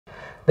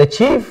The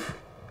Chief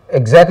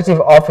Executive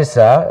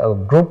Officer,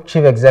 Group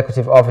Chief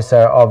Executive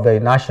Officer of the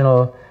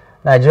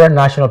Nigerian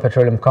National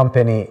Petroleum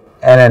Company,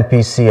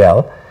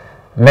 NNPCL,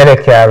 Mele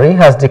Kyari,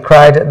 has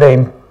decried the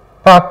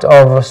impact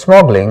of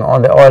smuggling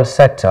on the oil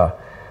sector.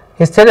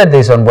 He stated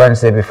this on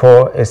Wednesday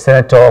before a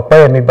Senator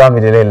Opeyemi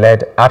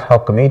Bamidele-led ad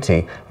hoc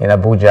committee in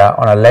Abuja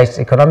on alleged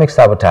economic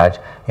sabotage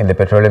in the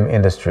petroleum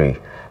industry.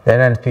 The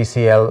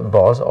NNPCL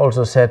boss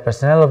also said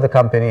personnel of the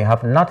company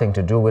have nothing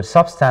to do with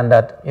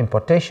substandard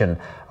importation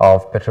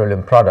of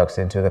petroleum products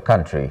into the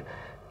country.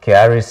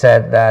 Kyari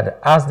said that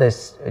as the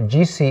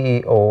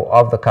GCEO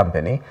of the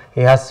company,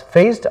 he has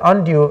faced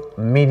undue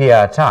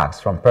media attacks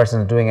from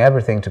persons doing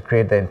everything to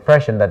create the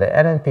impression that the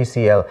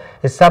NNPCL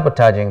is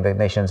sabotaging the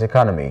nation's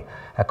economy.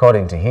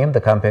 According to him, the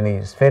company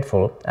is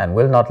faithful and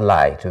will not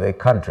lie to the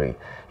country.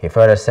 He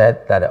further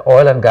said that the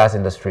oil and gas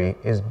industry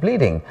is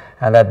bleeding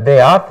and that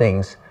there are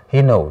things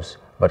he knows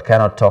but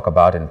cannot talk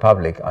about in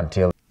public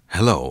until.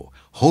 Hello,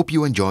 hope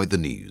you enjoyed the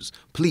news.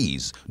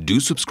 Please do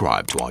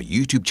subscribe to our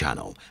YouTube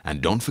channel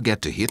and don't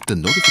forget to hit the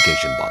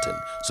notification button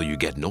so you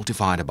get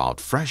notified about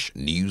fresh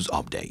news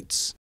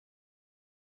updates.